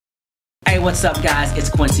what's up guys? It's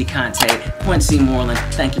Quincy Conte, Quincy Moreland.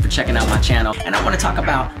 Thank you for checking out my channel. And I want to talk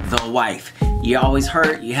about the wife. You always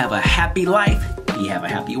heard you have a happy life, you have a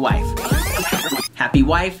happy wife. Happy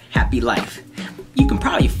wife, happy life. You can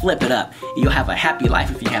probably flip it up. You'll have a happy life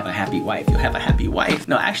if you have a happy wife. You'll have a happy wife.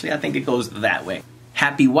 No, actually I think it goes that way.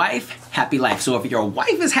 Happy wife, happy life. So if your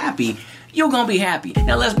wife is happy, you're gonna be happy.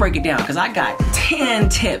 Now let's break it down, because I got 10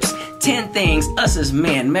 tips, 10 things us as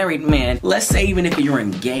men, married men, let's say even if you're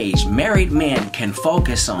engaged, married men can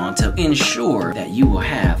focus on to ensure that you will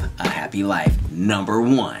have a happy life. Number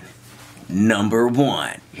one.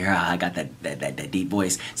 Here, I got that deep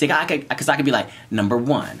voice. See, because I could be like, number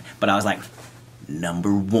one, but I was like,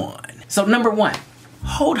 number one. So number one,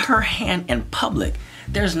 hold her hand in public.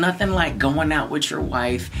 There's nothing like going out with your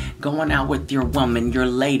wife, going out with your woman, your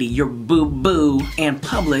lady, your boo-boo in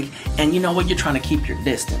public, and you know what, you're trying to keep your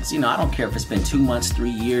distance. You know, I don't care if it's been 2 months, 3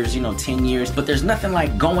 years, 10 years, but there's nothing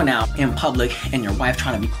like going out in public and your wife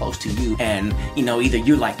trying to be close to you, and either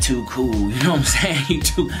you like too cool, you know what I'm saying?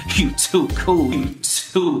 You too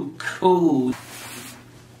cool.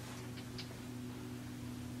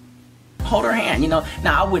 Hold her hand, Now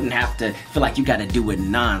I wouldn't have to feel like you got to do it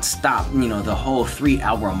non-stop, the whole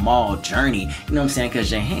 3-hour mall journey, you know what I'm saying? Because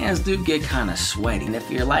your hands do get kind of sweaty. And if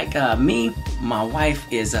you're like me, my wife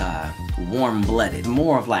is warm-blooded,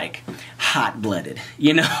 more of like hot-blooded,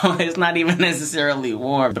 It's not even necessarily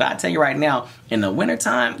warm. But I tell you right now, in the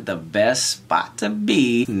wintertime, the best spot to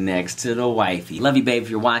be next to the wifey. Love you, babe, if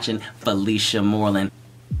you're watching. Felicia Moreland.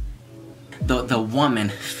 The woman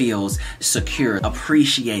feels secure,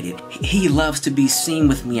 appreciated. He loves to be seen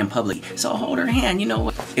with me in public. So hold her hand, you know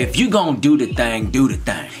what? If you gonna do the thing, do the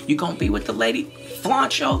thing. You gonna be with the lady,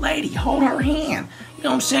 flaunt your lady, hold her hand. You know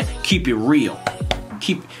what I'm saying? Keep it real.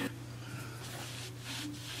 Keep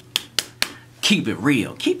it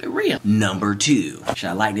real. Number two. Should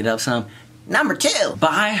I lighten it up some? Number two.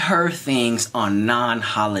 Buy her things on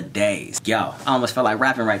non-holidays. Yo, I almost felt like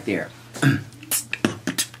rapping right there.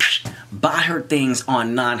 Buy her things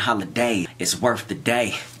on non-holiday. It's worth the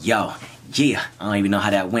day. Yo, yeah, I don't even know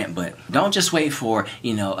how that went, but don't just wait for,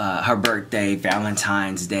 her birthday,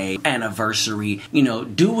 Valentine's Day, anniversary.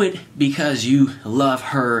 Do it because you love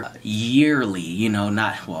her yearly,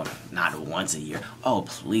 not once a year. Oh,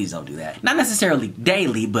 please don't do that. Not necessarily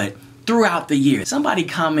daily, but throughout the year. Somebody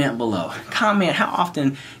comment below. Comment how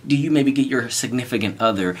often do you maybe get your significant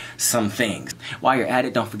other some things. While you're at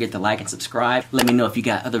it, don't forget to like and subscribe. Let me know if you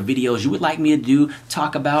got other videos you would like me to do,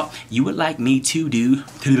 talk about, you would like me to do.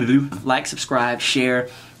 Like, subscribe, share.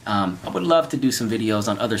 I would love to do some videos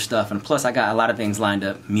on other stuff, and plus I got a lot of things lined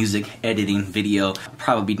up. Music, editing, video. I'll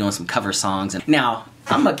probably be doing some cover songs. And now,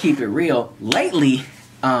 I'm gonna keep it real. Lately,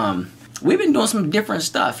 we've been doing some different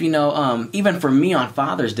stuff, even for me on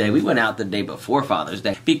Father's Day. We went out the day before Father's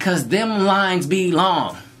Day because them lines be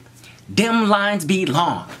long. Them lines be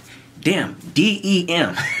long. Dem,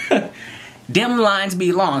 D-E-M. Them lines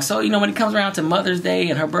be long. So, when it comes around to Mother's Day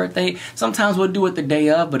and her birthday, sometimes we'll do it the day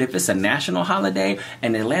of, but if it's a national holiday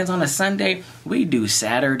and it lands on a Sunday, we do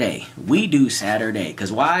Saturday.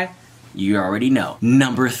 Because why? You already know.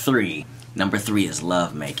 Number three is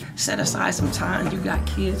love making. Set aside some time. You got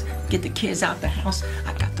kids. Get the kids out the house.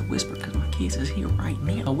 I got to whisper because my kids is here right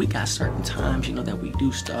now. We got certain times, that we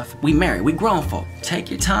do stuff. We married. We grown folk. Take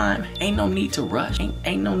your time. Ain't no need to rush.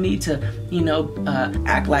 Ain't no need to,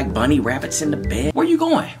 act like bunny rabbits in the bed. Where you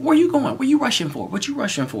going? Where you rushing for? What you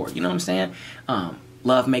rushing for? You know what I'm saying?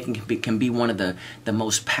 Love making can be one of the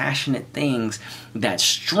most passionate things that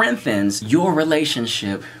strengthens your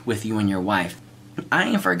relationship with you and your wife. I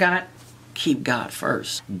ain't forgot. Keep God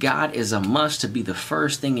first. God is a must to be the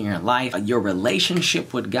first thing in your life. Your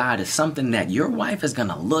relationship with God is something that your wife is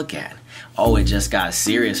gonna look at. Oh, it just got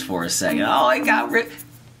serious for a second. Oh, it got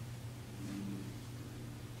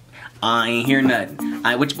I ain't hear nothing.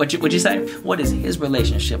 What you say? What is his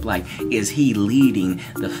relationship like? Is he leading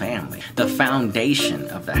the family? The foundation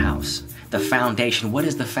of the house. The foundation. What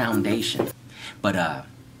is the foundation? But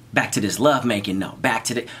back to this love making. No, back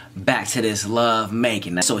to this love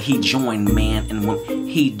making. So he joined man and woman.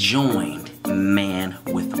 He joined man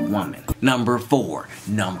with woman. Number four.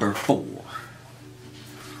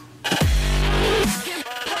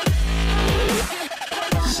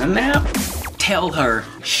 So now, tell her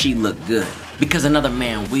she looked good. Because another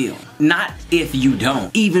man will. Not if you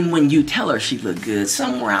don't. Even when you tell her she looked good,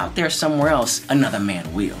 somewhere out there, somewhere else, another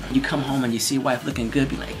man will. You come home and you see your wife looking good,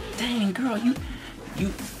 be like, dang girl, you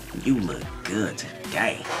you look good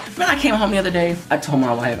today. Man, I came home the other day. I told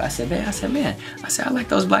my wife, I said, man, I like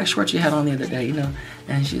those black shorts you had on the other day, you know?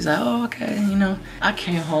 And she's like, oh, okay, you know. I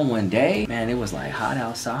came home one day, man, it was like hot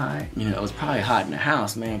outside. You know, it was probably hot in the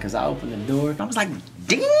house, man, because I opened the door. I was like,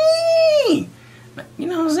 dang! You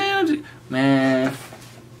know what I'm saying? Man,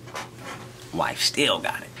 wife still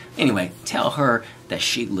got it. Anyway, tell her that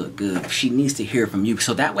she look good. She needs to hear from you.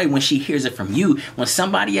 So that way when she hears it from you, when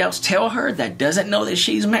somebody else tell her that doesn't know that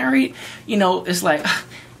she's married, you know, it's like,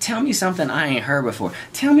 tell me something I ain't heard before.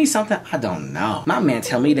 Tell me something I don't know. My man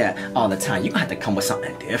tell me that all the time. You gonna have to come with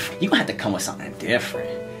something different. You gonna have to come with something different.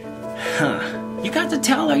 Huh. You got to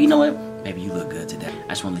tell her, you know what? Baby, you look good today. I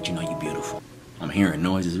just wanna let you know you're beautiful. I'm hearing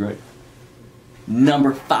noises, right?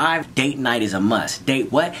 Number 5, date night is a must.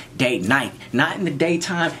 Date what? Date night. Not in the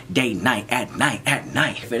daytime, date night. At night.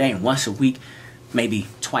 If it ain't once a week, maybe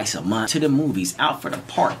twice a month. To the movies, out for the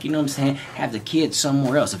park, you know what I'm saying? Have the kids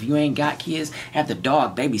somewhere else. If you ain't got kids, have the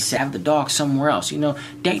dog babysit, have the dog somewhere else, you know?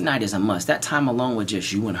 Date night is a must. That time alone with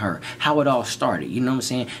just you and her. How it all started, you know what I'm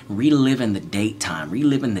saying? Reliving the date time,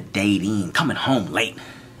 reliving the dating, coming home late.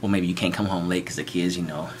 Well, maybe you can't come home late because the kids, you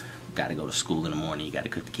know, gotta go to school in the morning, you gotta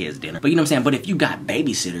cook the kids dinner. But you know what I'm saying? But if you got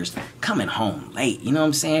babysitters, coming home late, you know what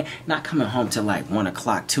I'm saying? Not coming home till like 1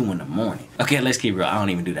 o'clock, 2 in the morning. Okay, let's keep real. I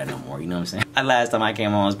don't even do that no more, you know what I'm saying? The last time I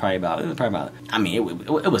came home was probably about, I mean, it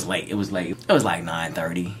was late. It was late. It was like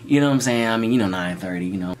 9:30. You know what I'm saying? I mean, you know, 9:30,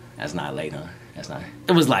 you know, that's not late, huh? That's not.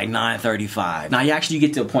 It was like 9:35. Now you actually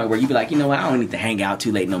get to a point where you be like, you know what? I don't need to hang out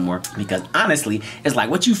too late no more. Because honestly, it's like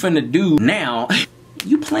what you finna do now,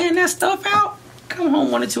 you plan that stuff out? Come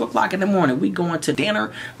home 1 or 2 o'clock in the morning. We going to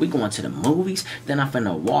dinner. We going to the movies. Then I'm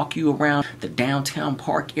finna walk you around the downtown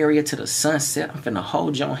park area to the sunset. I'm finna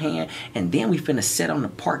hold your hand. And then we finna sit on the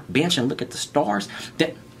park bench and look at the stars.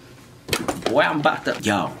 Then, boy, I'm about to,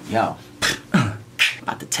 yo.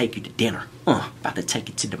 About to take you to dinner. About to take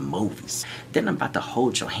you to the movies. Then I'm about to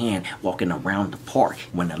hold your hand walking around the park.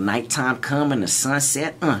 When the nighttime come and the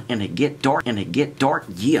sunset, and it get dark,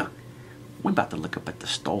 yeah. We about to look up at the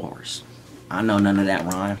stars. I know none of that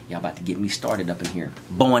rhyme. Y'all about to get me started up in here.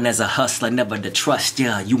 Born as a hustler, never to trust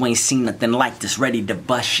ya. You ain't seen nothing like this, ready to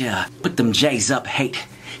bust ya. Put them J's up, hate.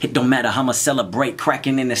 It don't matter how I'ma celebrate.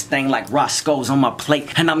 Cracking in this thing like Roscoe's on my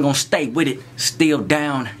plate. And I'm gonna stay with it, still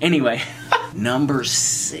down. Anyway, number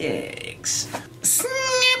 6.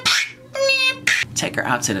 Take her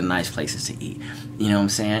out to the nice places to eat. You know what I'm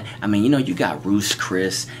saying? I mean, you know, you got Ruth's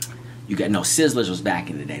Chris. You got, no, Sizzlers was back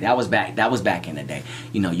in the day. That was back in the day.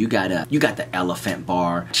 You know, you got the Elephant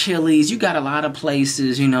Bar, Chili's. You got a lot of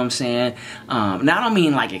places, you know what I'm saying? Now, I don't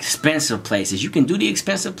mean like expensive places. You can do the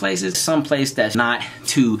expensive places. Some place that's not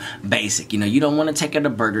too basic. You know, you don't want to take her to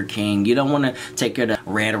Burger King. You don't want to take her to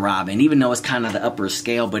Red Robin, even though it's kind of the upper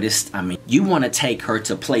scale. But it's, I mean, you want to take her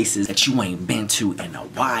to places that you ain't been to in a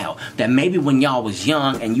while. That maybe when y'all was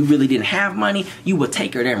young and you really didn't have money, you would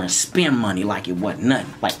take her there and spend money like it wasn't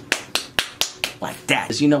nothing. Like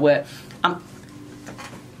that. You know what? I'm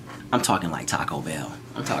talking like Taco Bell.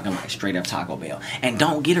 I'm talking like straight up Taco Bell. And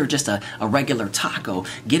don't get her just a regular taco.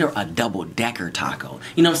 Get her a double-decker taco.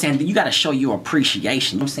 You know what I'm saying? You gotta show your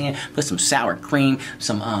appreciation. You know what I'm saying? Put some sour cream,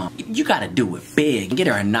 some, you gotta do it big. Get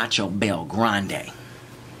her a Nacho Bell Grande.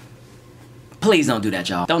 Please don't do that,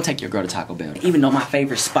 y'all. Don't take your girl to Taco Bell. Even though my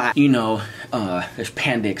favorite spot, you know, there's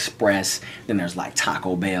Panda Express, then there's like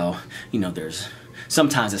Taco Bell, you know,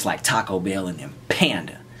 sometimes it's like Taco Bell and then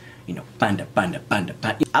Panda. You know, Panda.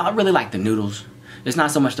 I really like the noodles. It's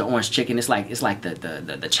not so much the orange chicken. It's like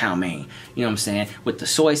the chow mein. You know what I'm saying? With the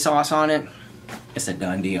soy sauce on it, it's a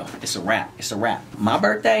done deal. It's a wrap. It's a wrap. My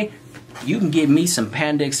birthday, you can give me some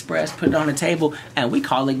Panda Express, put it on the table, and we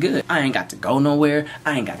call it good. I ain't got to go nowhere.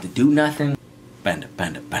 I ain't got to do nothing. Panda.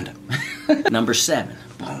 Number 7.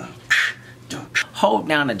 Boom. Hold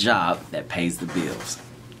down a job that pays the bills.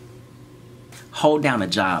 Hold down a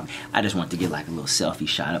job. I just want to get like a little selfie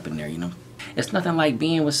shot up in there, you know. It's nothing like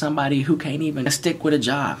being with somebody who can't even stick with a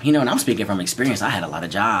job. You know, and I'm speaking from experience. I had a lot of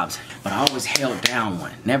jobs, but I always held down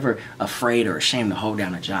one. Never afraid or ashamed to hold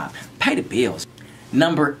down a job. Pay the bills.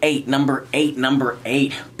 Number 8.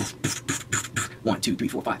 1, 2, 3,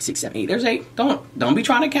 4, 5, 6, 7, 8. There's 8. Don't be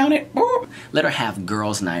trying to count it. Let her have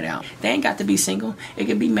girls' night out. They ain't got to be single. It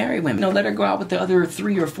could be married women. You know, let her go out with the other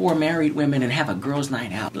 3 or 4 married women and have a girls'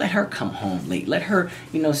 night out. Let her come home late. Let her,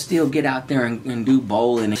 you know, still get out there and do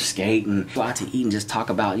bowling and skate and go out to eat and just talk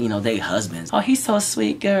about, you know, they husbands. Oh, he's so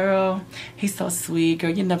sweet, girl. He's so sweet, girl.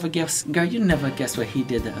 You never guess what he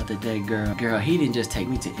did the other day, girl. Girl, he didn't just take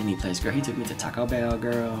me to any place, girl. He took me to Taco Bell,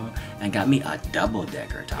 girl, and got me a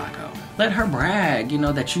double-decker taco. Let her brag. brag, you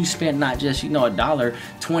know, that you spent not just, you know,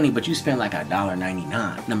 $1.20, but you spent like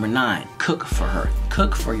 $1.99. Number 9, cook for her.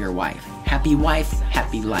 Cook for your wife. Happy wife,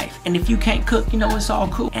 happy life. And if you can't cook, you know, it's all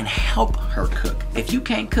cool. And help her cook. If you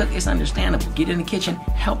can't cook, it's understandable. Get in the kitchen,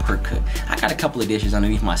 help her cook. I got a couple of dishes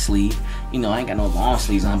underneath my sleeve. You know, I ain't got no long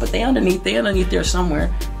sleeves on, but they underneath there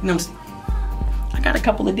somewhere. You know, I got a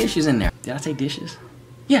couple of dishes in there. Did I say dishes?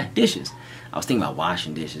 Yeah, dishes. I was thinking about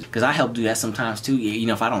washing dishes because I help do that sometimes too. You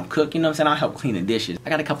know, if I don't cook, you know what I'm saying, I'll help clean the dishes. I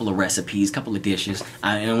got a couple of recipes, couple of dishes.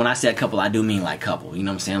 And when I say a couple, I do mean like couple. You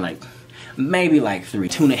know what I'm saying? Like maybe like 3.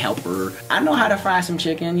 Tuna helper. I know how to fry some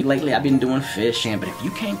chicken. Lately I've been doing fish, but if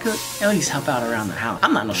you can't cook, at least help out around the house.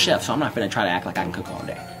 I'm not no chef, so I'm not gonna try to act like I can cook all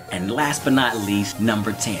day. And last but not least,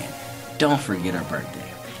 number 10, don't forget her birthday.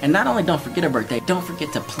 And not only don't forget her birthday, don't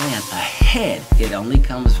forget to plan ahead. It only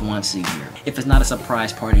comes once a year. If it's not a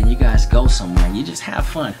surprise party and you guys go somewhere and you just have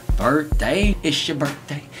fun. Birthday, it's your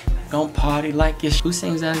birthday. Gonna party like it's... Who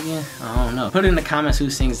sings that again? I don't know. Put it in the comments who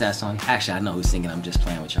sings that song. Actually, I know who's singing. I'm just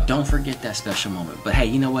playing with y'all. Don't forget that special moment. But hey,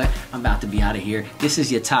 you know what? I'm about to be out of here. This is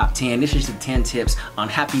your top 10. This is the 10 tips on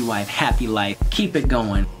happy wife, happy life. Keep it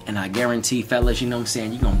going. And I guarantee, fellas, you know what I'm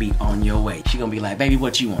saying, you're gonna be on your way. She's gonna be like, baby,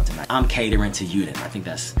 what you want tonight? I'm catering to you then. I think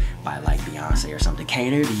that's by like Beyonce or something.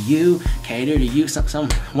 Cater to you,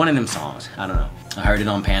 one of them songs. I don't know. I heard it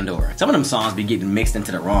on Pandora. Some of them songs be getting mixed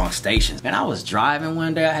into the wrong stations. Man, I was driving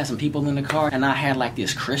one day, I had some people in the car, and I had like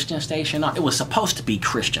this Christian station on. It was supposed to be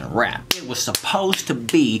Christian rap. It was supposed to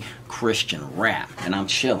be Christian rap. And I'm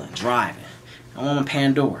chilling, driving. I'm on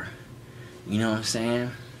Pandora. You know what I'm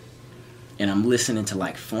saying? And I'm listening to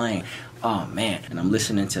like Flame. Oh man, and I'm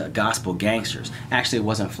listening to Gospel Gangsters. Actually, it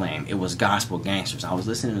wasn't Flame, it was Gospel Gangsters. I was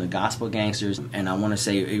listening to the Gospel Gangsters, and I want to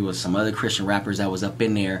say it was some other Christian rappers that was up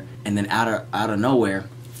in there, and then out of nowhere,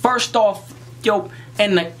 first off, yo,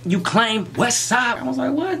 and you claim West Side. I was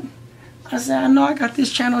like, what? I said, I know I got this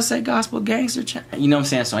channel that say Gospel Gangster channel. You know what I'm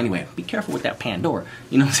saying? So anyway, be careful with that Pandora.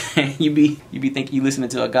 You know what I'm saying? You be thinking you listening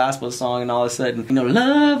to a gospel song and all of a sudden, you know,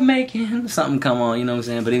 love making, something come on, you know what I'm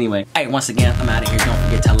saying? But anyway, hey, once again, I'm out of here. Don't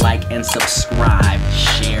forget to like and subscribe,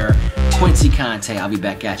 share. Quincy Conte, I'll be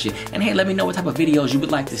back at you. And hey, let me know what type of videos you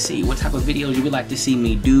would like to see. What type of videos you would like to see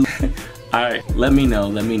me do. All right, let me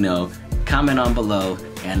know. Comment on below.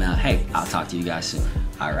 And hey, I'll talk to you guys soon.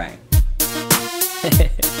 All right.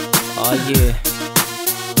 Oh yeah.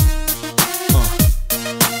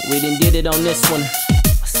 We done did it on this one.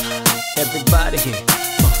 Everybody here.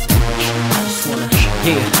 I just wanna,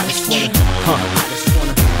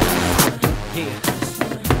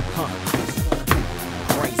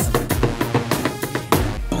 praise him.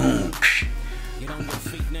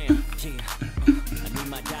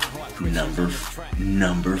 Boom.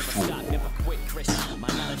 Number 4.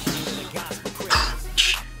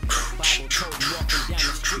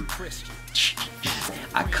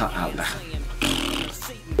 I cut out.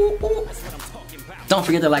 Don't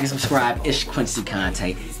forget to like and subscribe. It's Quincy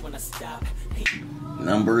Conte.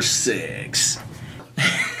 Number 6.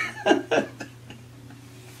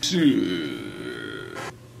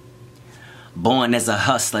 Born as a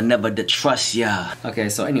hustler, never to trust ya. Okay,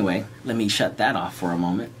 so anyway, let me shut that off for a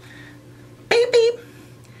moment. Beep beep.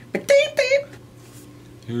 Beep beep.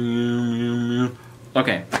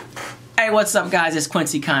 Okay. Hey, what's up, guys? It's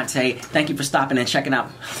Quincy Conte. Thank you for stopping and checking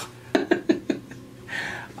out.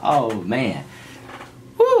 Oh man.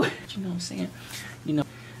 Woo. You know what I'm saying? You know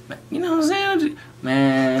what I'm saying?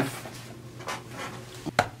 Man.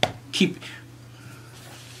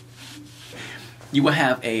 You will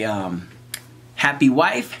have a happy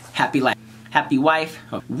wife, happy life. Happy wife.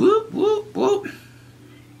 Whoop, whoop, whoop.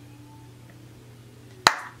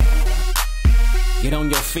 Get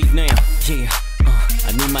on your feet now. Yeah.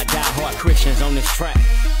 I need my die-hard Christians on this track.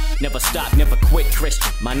 Never stop, never quit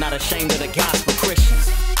Christian. My not ashamed of the gospel Christians.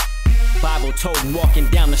 Bible toting, walking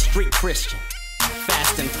down the street Christian.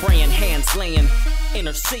 Fasting, praying, hands laying,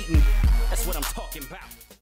 interceding. That's what I'm talking about.